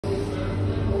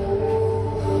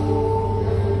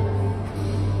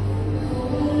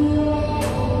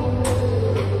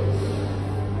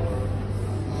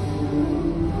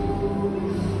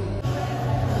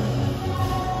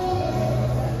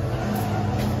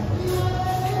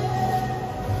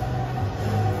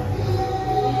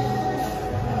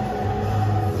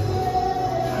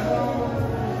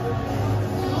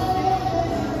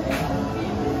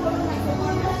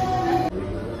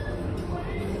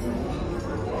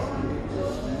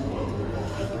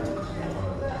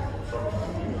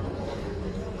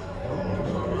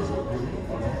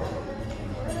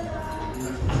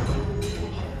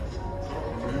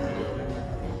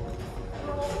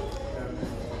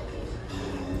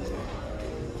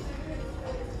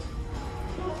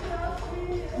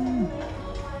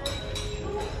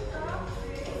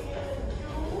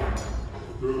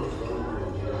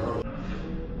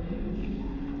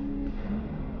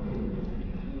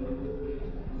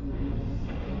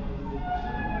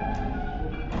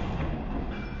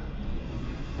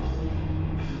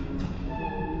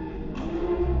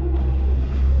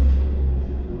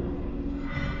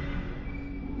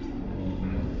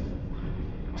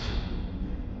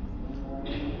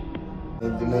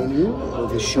The menu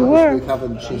of the Sure. we have a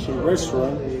Cheesine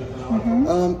restaurant.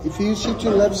 If you see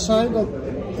to the left side of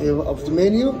the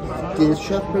menu, the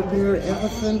chef prepared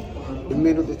everything in the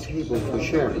middle of the table for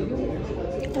sharing.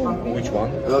 Which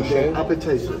one? Okay,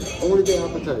 appetizers. Only the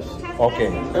appetizers. Okay.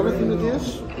 Everything it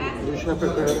is, the chef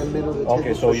prepared in the middle of the table.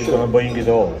 Okay, so you're gonna bring it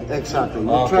all. Exactly.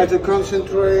 We try to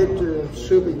concentrate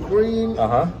soup and cream,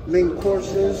 main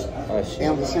courses,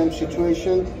 and the same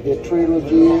situation, the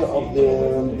trilogy of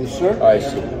the dessert. I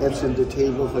see. That's in the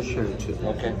table for sharing too.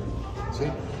 Okay.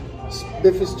 See?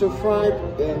 Beef stir fried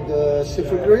and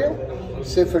seafood grill.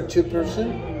 Seafood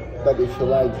 2%. But if you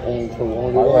like for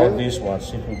only one. I like this one,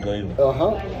 seafood grill.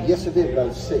 Yes, it is, but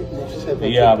it's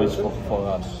 7%. Yeah, but it's for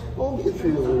us. Well, if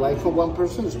you like for one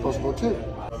person, it's possible too.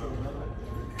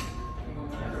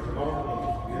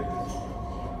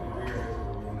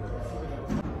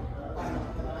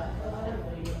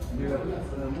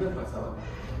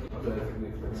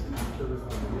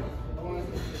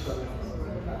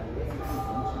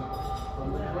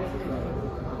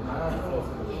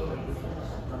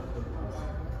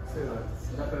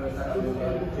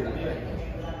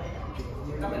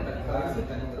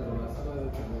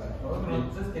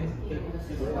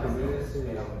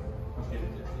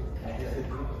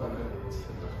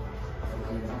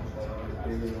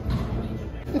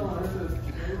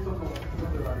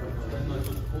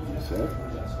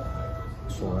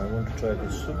 So I want to try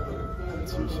this soup.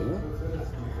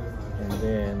 And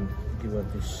then give her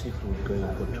this seafood grill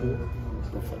for 2.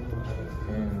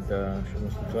 And she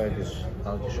wants to try this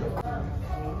artichoke.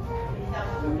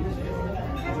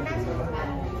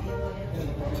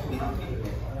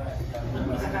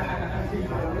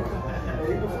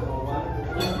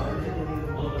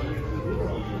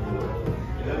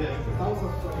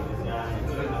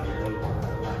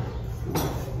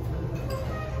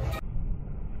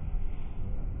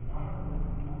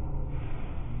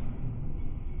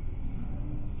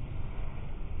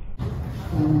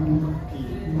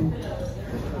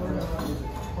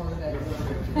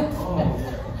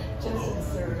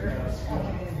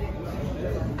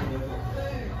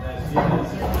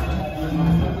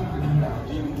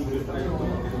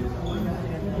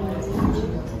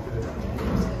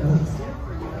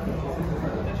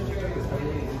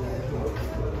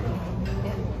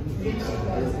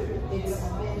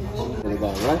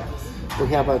 Right? We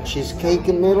have a cheesecake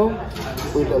in the middle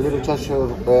with a little touch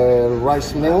of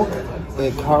rice milk,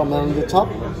 caramel on the top,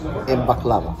 and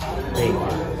baklava.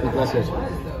 Gracias.